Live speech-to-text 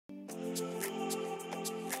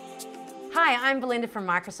Hi, I'm Belinda from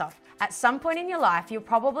Microsoft. At some point in your life, you'll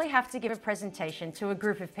probably have to give a presentation to a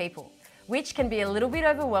group of people, which can be a little bit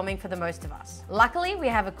overwhelming for the most of us. Luckily, we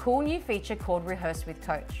have a cool new feature called Rehearse with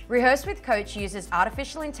Coach. Rehearse with Coach uses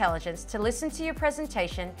artificial intelligence to listen to your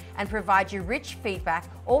presentation and provide you rich feedback,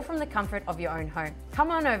 all from the comfort of your own home.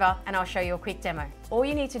 Come on over and I'll show you a quick demo. All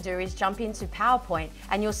you need to do is jump into PowerPoint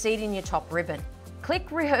and you'll see it in your top ribbon.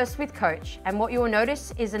 Click Rehearse with Coach, and what you will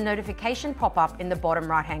notice is a notification pop up in the bottom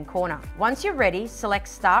right-hand corner. Once you're ready, select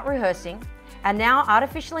Start Rehearsing, and now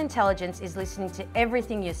artificial intelligence is listening to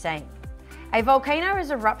everything you're saying. A volcano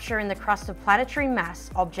is a rupture in the crust of planetary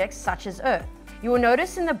mass objects such as Earth. You will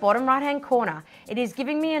notice in the bottom right-hand corner, it is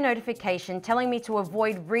giving me a notification telling me to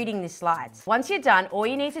avoid reading the slides. Once you're done, all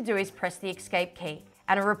you need to do is press the Escape key,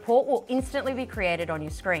 and a report will instantly be created on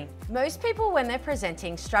your screen. Most people, when they're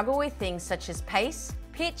presenting, struggle with things such as pace,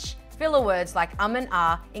 pitch, filler words like and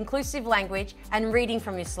inclusive language, and reading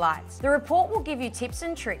from your slides. The report will give you tips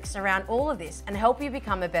and tricks around all of this and help you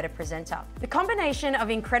become a better presenter. The combination of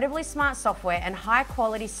incredibly smart software and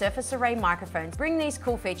high-quality surface array microphones bring these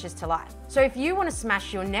cool features to life. So if you want to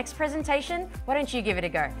smash your next presentation, why don't you give it a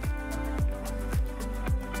go?